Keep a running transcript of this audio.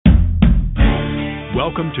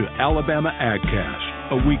Welcome to Alabama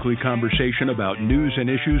AgCast, a weekly conversation about news and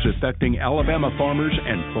issues affecting Alabama farmers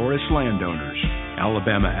and forest landowners.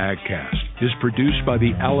 Alabama AgCast is produced by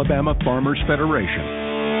the Alabama Farmers Federation.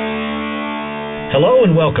 Hello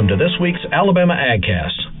and welcome to this week's Alabama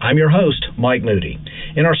AgCast. I'm your host, Mike Moody.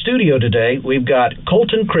 In our studio today, we've got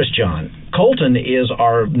Colton Christian. Colton is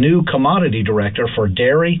our new commodity director for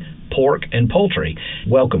dairy, pork, and poultry.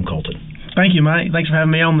 Welcome, Colton. Thank you, Mike. Thanks for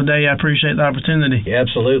having me on today. I appreciate the opportunity.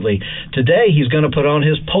 Absolutely. Today, he's going to put on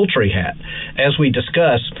his poultry hat as we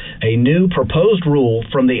discuss a new proposed rule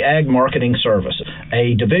from the Ag Marketing Service,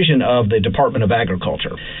 a division of the Department of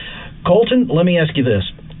Agriculture. Colton, let me ask you this.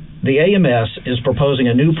 The AMS is proposing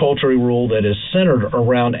a new poultry rule that is centered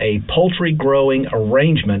around a poultry growing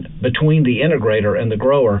arrangement between the integrator and the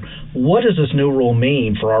grower. What does this new rule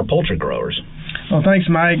mean for our poultry growers? Well, thanks,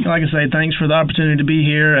 Mike. Like I say, thanks for the opportunity to be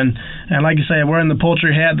here. And like I say, we're in the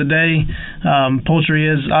poultry hat today.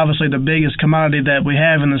 Poultry is obviously the biggest commodity that we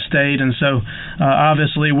have in the state. And so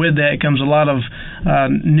obviously with that comes a lot of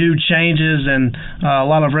new changes and a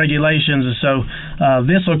lot of regulations. And so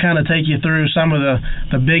this will kind of take you through some of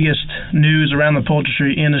the biggest news around the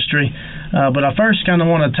poultry industry. But I first kind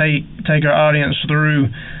of want to take our audience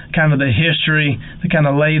through kind of the history to kind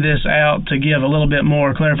of lay this out to give a little bit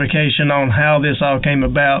more clarification on how this all came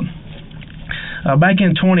about. Back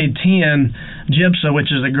in 2010, GIPSA,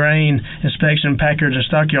 which is the Grain Inspection Packers and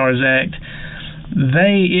Stockyards Act,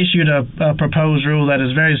 they issued a proposed rule that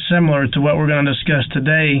is very similar to what we're going to discuss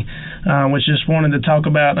today, which just wanted to talk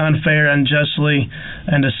about unfair, unjustly,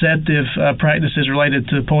 and deceptive practices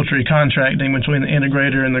related to poultry contracting between the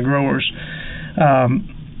integrator and the growers.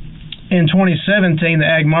 In 2017, the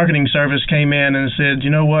Ag Marketing Service came in and said,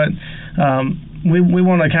 you know what, we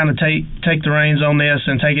want to kind of take the reins on this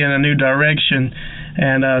and take it in a new direction.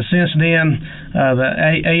 And since then, the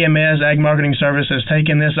AMS, Ag Marketing Service, has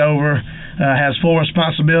taken this over, has full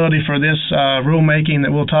responsibility for this rulemaking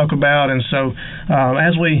that we'll talk about. And so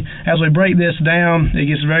as we break this down,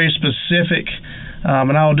 it gets very specific,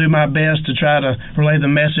 and I'll do my best to try to relay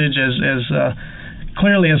the message as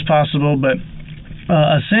clearly as possible. But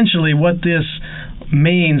essentially what this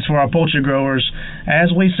means for our poultry growers, as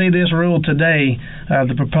we see this rule today,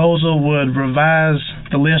 the proposal would revise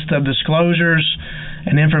the list of disclosures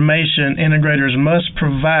and information integrators must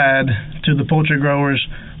provide to the poultry growers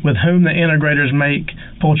with whom the integrators make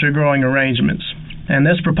poultry growing arrangements. And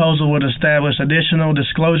this proposal would establish additional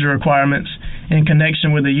disclosure requirements in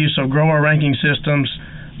connection with the use of grower ranking systems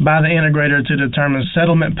by the integrator to determine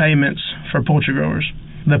settlement payments for poultry growers.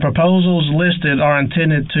 The proposals listed are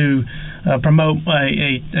intended to promote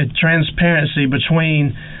a transparency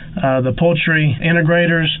between the poultry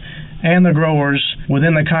integrators and the growers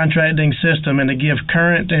within the contracting system and to give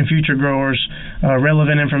current and future growers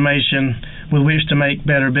relevant information with which to make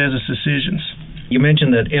better business decisions. You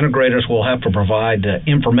mentioned that integrators will have to provide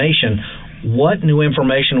information. What new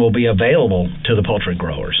information will be available to the poultry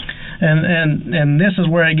growers? And this is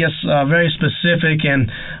where it gets very specific, and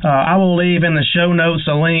I will leave in the show notes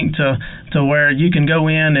a link to where you can go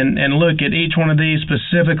in and look at each one of these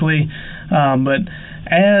specifically. But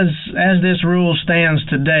as this rule stands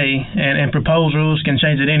today, and proposed rules can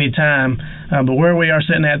change at any time, but where we are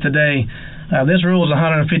sitting at today, this rule is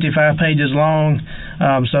 155 pages long.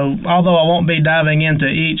 So although I won't be diving into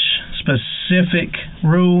each specific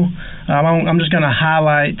rule, I'm just going to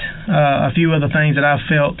highlight a few of the things that I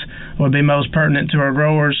felt would be most pertinent to our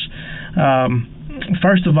growers.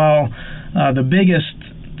 First of all, the biggest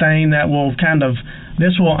thing that will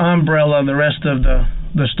this will umbrella the rest of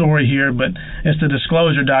the story here, but it's the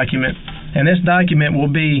disclosure document. And this document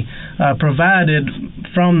will be provided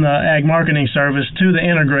from the Ag Marketing Service to the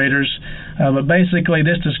integrators, but basically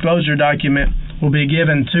this disclosure document will be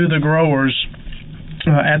given to the growers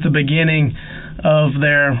at the beginning of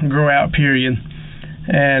their grow-out period.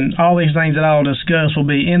 And all these things that I'll discuss will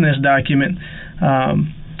be in this document.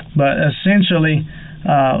 But essentially,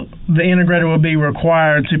 the integrator will be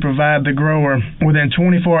required to provide the grower within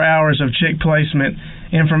 24 hours of chick placement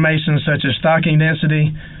information such as stocking density,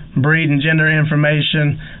 breed and gender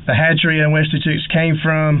information, the hatchery in which the chicks came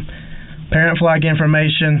from, parent flock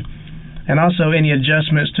information, and also any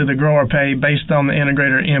adjustments to the grower pay based on the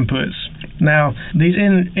integrator inputs. Now, these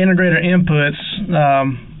integrator inputs,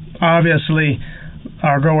 obviously,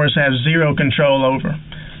 our growers have zero control over.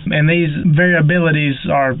 And these variabilities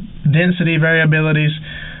are density variabilities,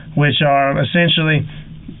 which are essentially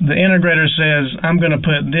the integrator says, I'm going to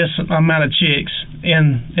put this amount of chicks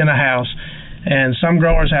in a house. And some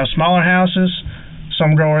growers have smaller houses,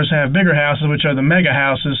 some growers have bigger houses, which are the mega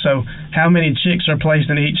houses. So how many chicks are placed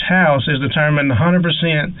in each house is determined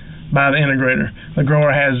 100% by the integrator. The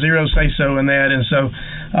grower has zero say-so in that, and so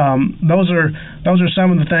those are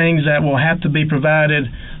some of the things that will have to be provided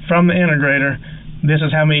from the integrator. This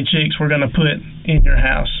is how many chicks we're going to put in your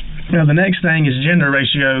house. Now, the next thing is gender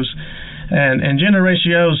ratios, and gender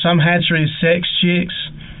ratios, some hatcheries sex chicks,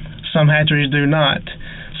 some hatcheries do not.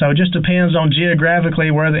 So it just depends on geographically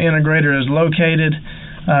where the integrator is located,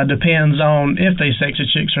 depends on if they sex the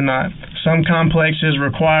chicks or not. Some complexes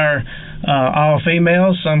require all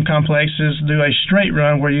females. Some complexes do a straight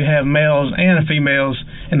run where you have males and females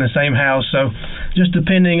in the same house. So just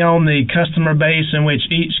depending on the customer base in which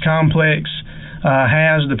each complex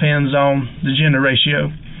has depends on the gender ratio.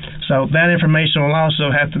 So that information will also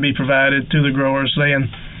have to be provided to the growers saying,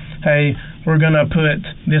 hey, we're going to put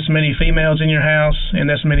this many females in your house and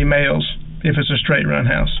this many males if it's a straight run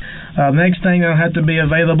house. The next thing that'll have to be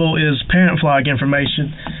available is parent flock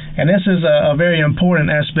information. And this is a very important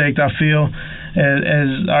aspect, I feel, as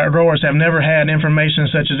our growers have never had information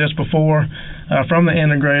such as this before from the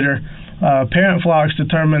integrator. Parent flocks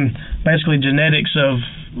determine basically genetics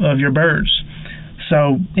of your birds.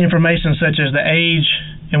 So information such as the age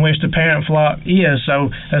in which the parent flock is. So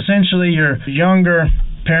essentially your younger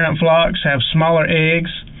parent flocks have smaller eggs,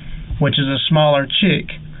 which is a smaller chick,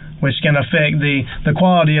 which can affect the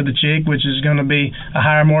quality of the chick, which is going to be a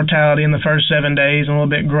higher mortality in the first 7 days and a little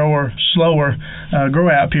bit slower grow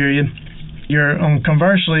out period.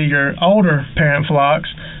 Conversely, your older parent flocks,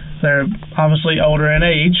 they're obviously older in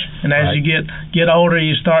age, and as you get older,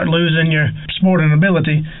 you start losing your sporting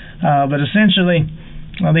ability. But essentially,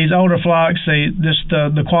 these older flocks,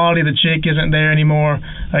 the quality of the chick isn't there anymore.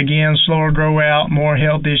 Again, slower grow out, more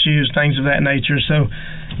health issues, things of that nature. So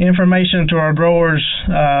information to our growers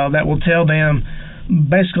that will tell them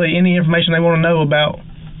basically any information they want to know about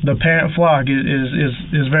the parent flock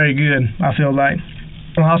is very good, I feel like.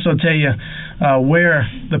 I'll also tell you where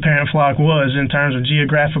the parent flock was in terms of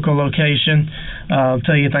geographical location,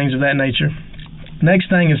 tell you things of that nature.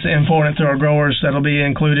 Next thing is important to our growers that'll be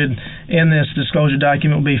included in this disclosure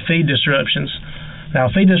document will be feed disruptions. Now,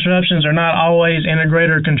 feed disruptions are not always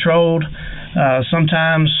integrator controlled.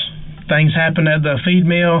 Sometimes things happen at the feed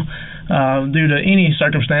mill due to any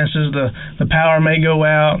circumstances. The power may go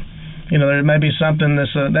out. There may be something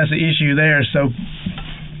that's an issue there. So,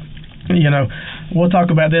 we'll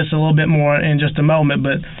talk about this a little bit more in just a moment.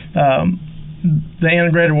 But the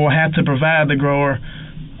integrator will have to provide the grower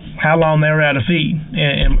how long they were out of feed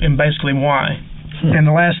and basically why. And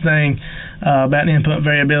the last thing about input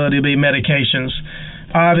variability will be medications.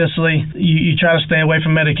 Obviously, you try to stay away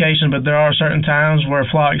from medication, but there are certain times where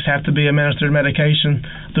flocks have to be administered medication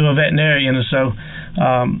through a veterinarian, and so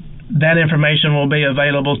that information will be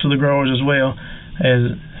available to the growers as well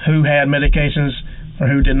as who had medications or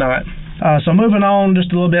who did not. So moving on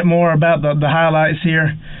just a little bit more about the highlights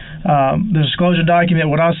here. The disclosure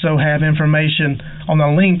document would also have information on the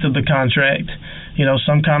length of the contract.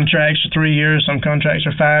 Some contracts are 3 years, some contracts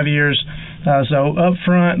are 5 years. So up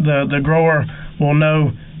front, the grower will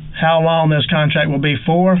know how long this contract will be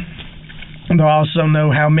for. They'll also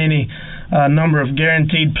know how many number of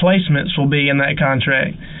guaranteed placements will be in that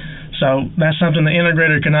contract. So that's something the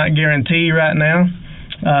integrator cannot guarantee right now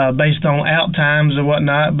based on out times and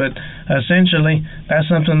whatnot, but essentially that's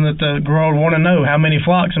something that the grower will want to know. How many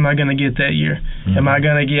flocks am I going to get that year? Mm-hmm. Am I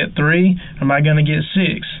going to get 3? Am I going to get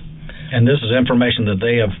 6? And this is information that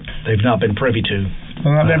they've not been privy to.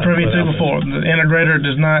 They've not been privy to before. The integrator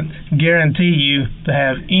does not guarantee you to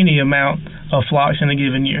have any amount of flocks in a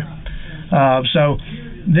given year. So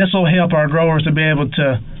this will help our growers to be able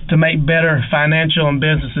to make better financial and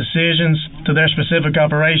business decisions to their specific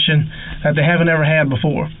operation that they haven't ever had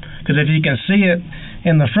before. Because if you can see it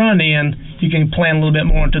in the front end, you can plan a little bit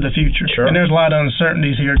more into the future. Sure. And there's a lot of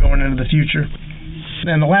uncertainties here going into the future.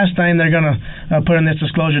 And the last thing they're going to put in this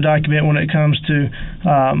disclosure document when it comes to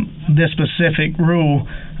this specific rule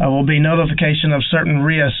will be notification of certain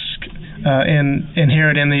risk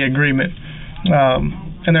inherent in the agreement.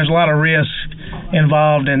 And there's a lot of risk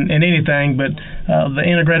involved in anything, but the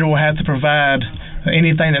integrator will have to provide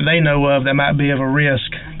anything that they know of that might be of a risk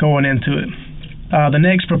going into it. The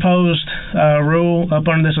next proposed rule up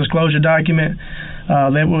under this disclosure document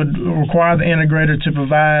that would require the integrator to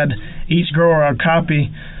provide each grower a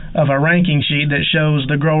copy of a ranking sheet that shows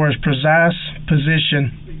the grower's precise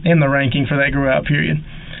position in the ranking for that grow out period.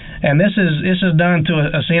 And this is done to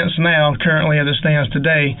a sense now, currently as it stands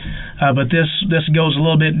today, but this goes a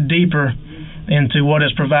little bit deeper into what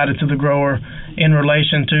is provided to the grower in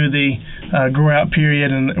relation to the grow out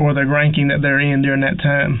period or the ranking that they're in during that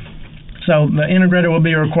time. So the integrator will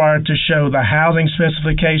be required to show the housing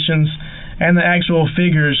specifications and the actual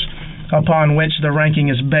figures upon which the ranking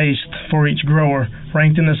is based for each grower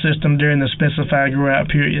ranked in the system during the specified grow-out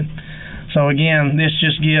period. So again, this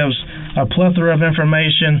just gives a plethora of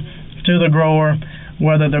information to the grower,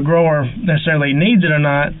 whether the grower necessarily needs it or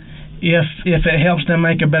not. If it helps them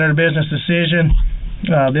make a better business decision,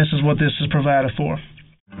 this is what this is provided for.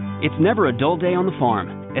 It's never a dull day on the farm,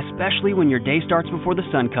 especially when your day starts before the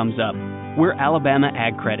sun comes up. We're Alabama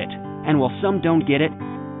Ag Credit, and while some don't get it,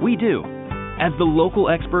 we do. As the local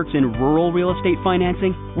experts in rural real estate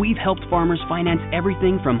financing, we've helped farmers finance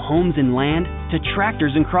everything from homes and land to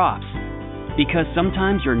tractors and crops. Because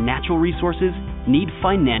sometimes your natural resources need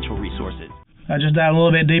financial resources. I just dive a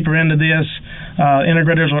little bit deeper into this.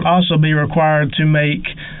 Integrators would also be required to make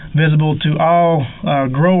visible to all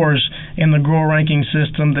growers in the grower ranking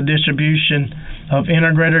system the distribution of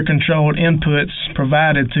integrator-controlled inputs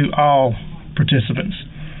provided to all participants.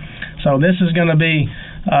 So this is going to be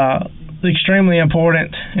extremely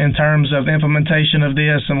important in terms of implementation of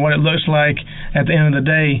this and what it looks like at the end of the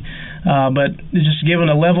day. But just giving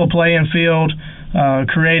a level playing field,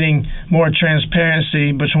 creating more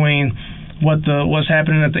transparency between what's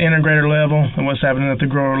happening at the integrator level and what's happening at the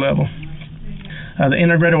grower level. The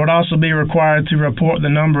integrator would also be required to report the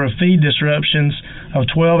number of feed disruptions of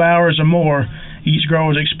 12 hours or more each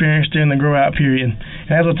grower has experienced during the grow-out period.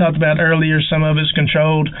 And as I talked about earlier, some of it's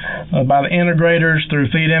controlled by the integrators through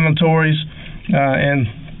feed inventories, and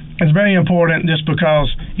it's very important just because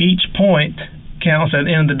each point counts at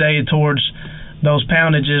the end of the day towards those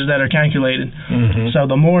poundages that are calculated. Mm-hmm. So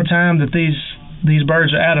the more time that these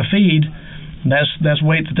birds are out of feed, that's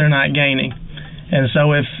weight that they're not gaining. And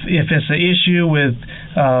so if it's an issue with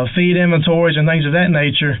feed inventories and things of that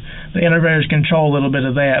nature, the integrators control a little bit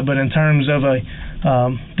of that. But in terms of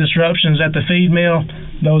disruptions at the feed mill,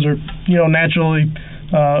 those are naturally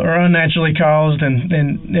or unnaturally caused, and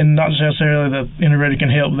not necessarily the integrator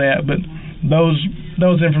can help that. But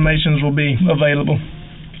those informations will be available.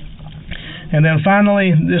 And then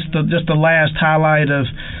finally, just the last highlight of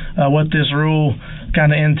what this rule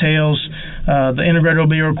kind of entails. The integrator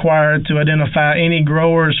will be required to identify any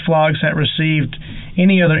growers' flocks that received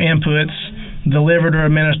any other inputs delivered or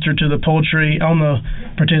administered to the poultry on the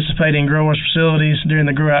participating growers' facilities during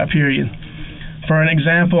the grow-out period. For an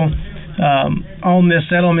example, on this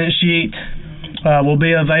settlement sheet will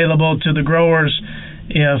be available to the growers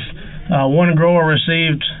if one grower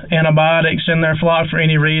received antibiotics in their flock for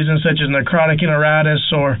any reason, such as necrotic enteritis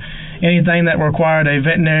or anything that required a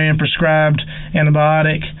veterinarian prescribed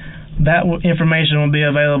antibiotic. That information will be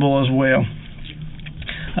available as well.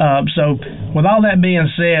 So with all that being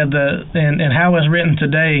said, and how it's written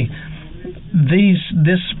today,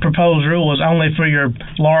 this proposed rule is only for your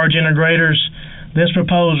large integrators. This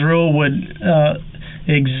proposed rule would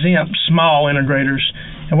exempt small integrators.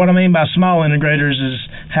 And what I mean by small integrators is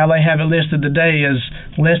how they have it listed today is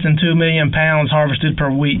less than 2 million pounds harvested per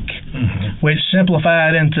week, mm-hmm. which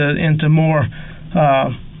simplified into more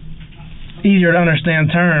easier to understand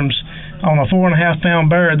terms. On a 4.5 pound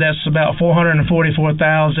bird, that's about 444,000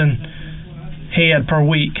 head per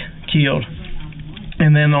week killed.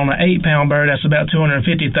 And then on an 8 pound bird, that's about 250,000,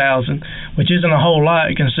 which isn't a whole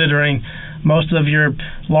lot considering most of your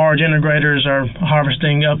large integrators are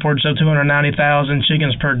harvesting upwards of 290,000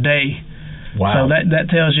 chickens per day. Wow. So that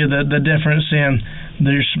tells you the difference in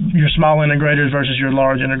your small integrators versus your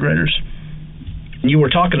large integrators. You were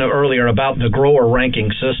talking earlier about the grower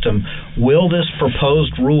ranking system. Will this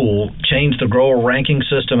proposed rule change the grower ranking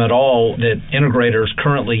system at all that integrators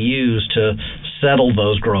currently use to settle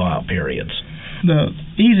those grow-out periods? The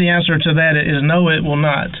easy answer to that is no, it will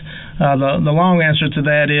not. The long answer to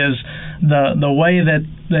that is the way that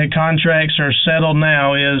the contracts are settled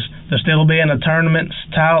now is there still being a tournament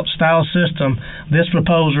style system. This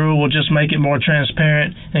proposed rule will just make it more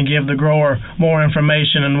transparent and give the grower more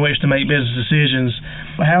information in which to make business decisions.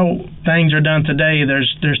 How things are done today,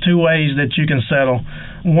 there's two ways that you can settle.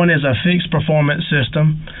 One is a fixed performance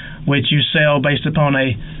system, which you sell based upon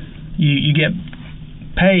you get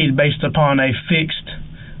paid based upon a fixed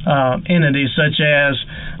entity, such as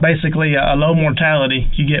basically a low mortality.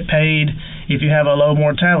 You get paid if you have a low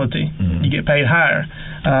mortality. Mm-hmm. You get paid higher.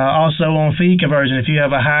 Also on feed conversion, if you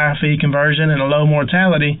have a high feed conversion and a low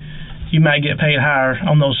mortality, you might get paid higher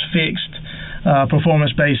on those fixed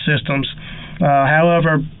performance-based systems.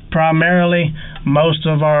 However, primarily, most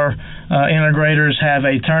of our integrators have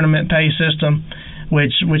a tournament pay system,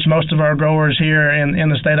 which most of our growers here in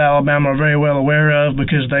the state of Alabama are very well aware of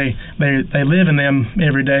because they live in them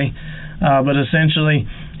every day. But essentially,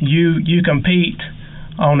 you compete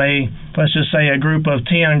on let's just say a group of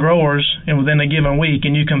 10 growers and within a given week,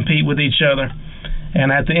 and you compete with each other.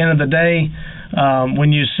 And at the end of the day,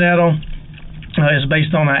 When you settle, it's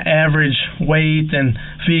based on an average weight and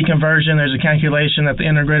fee conversion. There's a calculation that the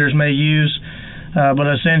integrators may use, but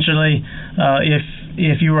essentially,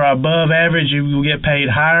 if you are above average, you will get paid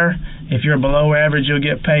higher. If you're below average, you'll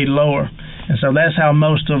get paid lower. And so that's how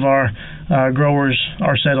most of our growers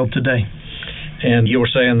are settled today. And you were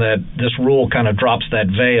saying that this rule kind of drops that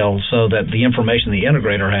veil so that the information the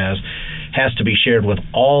integrator has to be shared with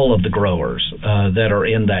all of the growers that are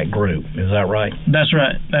in that group. Is that right? That's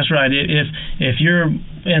right. If you're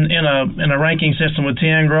in a ranking system with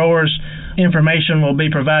 10 growers, information will be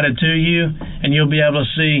provided to you, and you'll be able to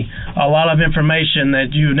see a lot of information that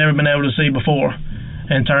you've never been able to see before,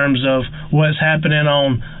 in terms of what's happening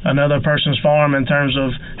on another person's farm, in terms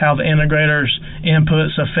of how the integrator's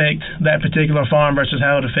inputs affect that particular farm versus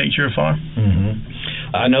how it affects your farm. Mm-hmm.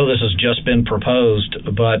 I know this has just been proposed,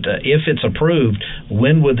 but if it's approved,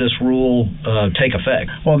 when would this rule take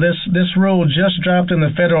effect? Well, this rule just dropped in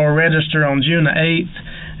the Federal Register on June the 8th,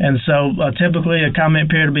 and so typically a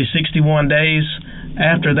comment period will be 61 days.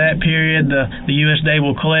 After that period, the USDA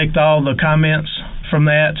will collect all the comments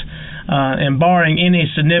from that. And barring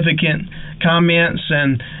any significant comments,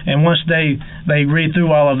 and once they read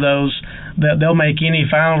through all of those, they'll make any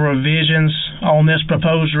final revisions on this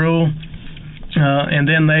proposed rule, and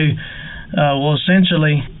then they will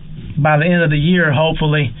essentially, by the end of the year,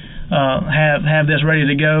 hopefully have this ready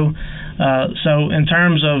to go. So in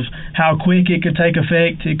terms of how quick it could take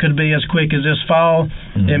effect, it could be as quick as this fall.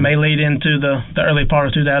 Mm-hmm. It may lead into the early part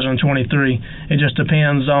of 2023. It just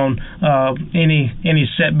depends on any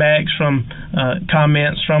setbacks from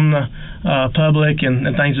comments from the public and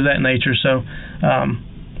things of that nature. So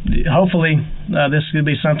hopefully this could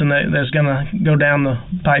be something that's going to go down the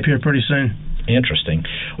pipe here pretty soon. Interesting.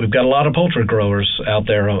 We've got a lot of poultry growers out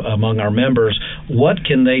there among our members. What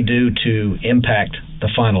can they do to impact the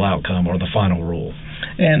final outcome or the final rule?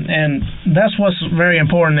 And that's what's very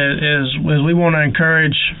important is we want to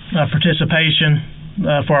encourage participation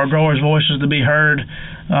for our growers' voices to be heard,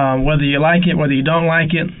 whether you like it, whether you don't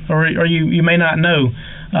like it, or you may not know.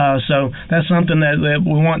 So that's something that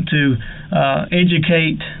we want to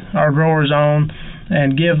educate our growers on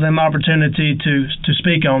and give them opportunity to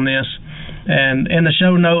speak on this. And in the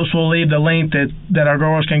show notes, we'll leave the link that our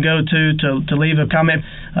growers can go to leave a comment.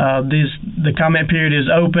 The comment period is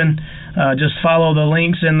open. Just follow the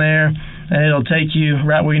links in there, and it'll take you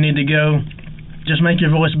right where you need to go. Just make your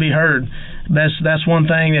voice be heard. That's one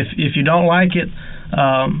thing. If you don't like it,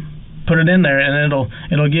 put it in there, and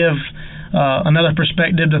it'll give another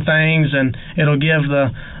perspective to things, and it'll give the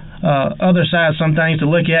other side some things to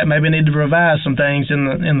look at. Maybe need to revise some things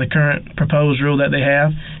in the current proposed rule that they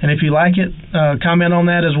have. And if you like it, comment on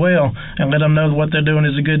that as well, and let them know what they're doing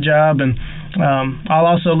is a good job. And I'll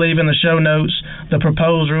also leave in the show notes the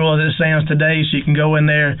proposed rule as it stands today, so you can go in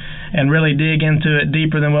there and really dig into it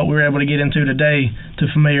deeper than what we were able to get into today to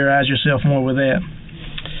familiarize yourself more with that.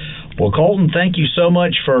 Well, Colton, thank you so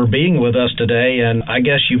much for being with us today, and I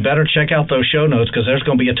guess you better check out those show notes because there's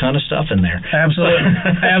going to be a ton of stuff in there. Absolutely.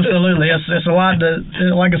 Absolutely. It's a lot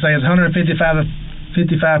like I say, it's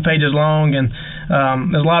 155 pages long, and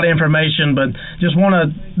there's a lot of information, but just want to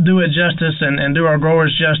do it justice and do our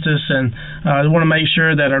growers justice, and want to make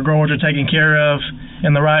sure that our growers are taken care of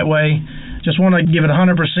in the right way. Just want to give it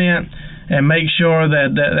 100% and make sure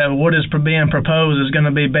that what is being proposed is going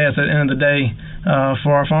to be best at the end of the day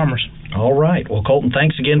for our farmers. All right. Well, Colton,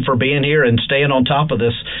 thanks again for being here and staying on top of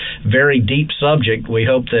this very deep subject. We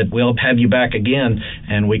hope that we'll have you back again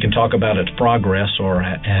and we can talk about its progress or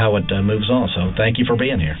how it moves on. So thank you for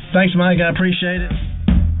being here. Thanks, Mike. I appreciate it.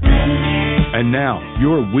 And now,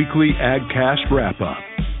 your weekly AgCast wrap-up.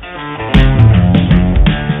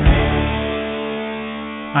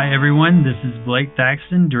 Hi, everyone. This is Blake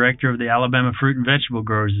Thaxton, Director of the Alabama Fruit and Vegetable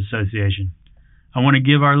Growers Association. I want to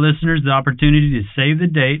give our listeners the opportunity to save the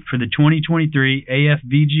date for the 2023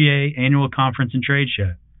 AFVGA Annual Conference and Trade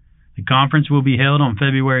Show. The conference will be held on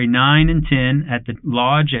February 9 and 10 at the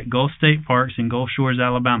Lodge at Gulf State Parks in Gulf Shores,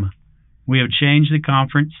 Alabama. We have changed the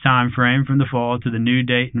conference time frame from the fall to the new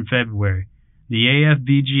date in February. The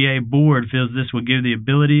AFVGA board feels this will give the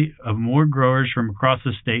ability of more growers from across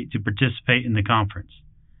the state to participate in the conference.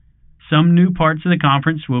 Some new parts of the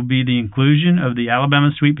conference will be the inclusion of the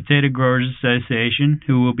Alabama Sweet Potato Growers Association,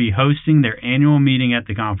 who will be hosting their annual meeting at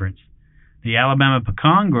the conference. The Alabama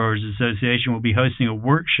Pecan Growers Association will be hosting a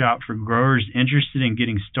workshop for growers interested in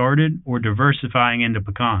getting started or diversifying into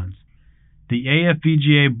pecans. The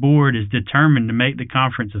AFVGA board is determined to make the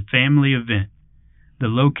conference a family event. The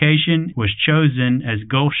location was chosen as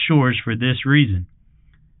Gulf Shores for this reason.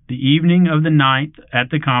 The evening of the 9th at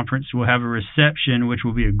the conference, we'll have a reception, which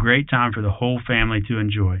will be a great time for the whole family to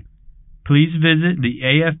enjoy. Please visit the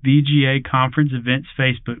AFVGA Conference Events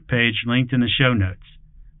Facebook page linked in the show notes.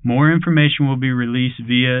 More information will be released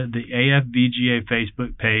via the AFVGA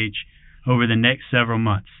Facebook page over the next several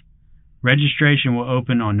months. Registration will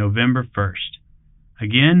open on November 1st.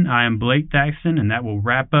 Again, I am Blake Thaxton, and that will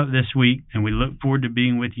wrap up this week, and we look forward to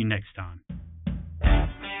being with you next time.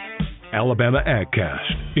 Alabama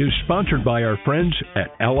AgCast is sponsored by our friends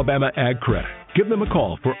at Alabama Ag Credit. Give them a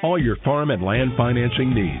call for all your farm and land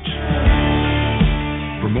financing needs.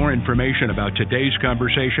 For more information about today's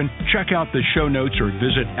conversation, check out the show notes or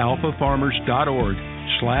visit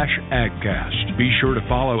alphafarmers.org/agcast. Be sure to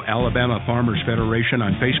follow Alabama Farmers Federation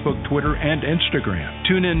on Facebook, Twitter, and Instagram.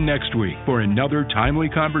 Tune in next week for another timely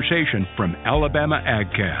conversation from Alabama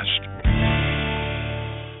AgCast.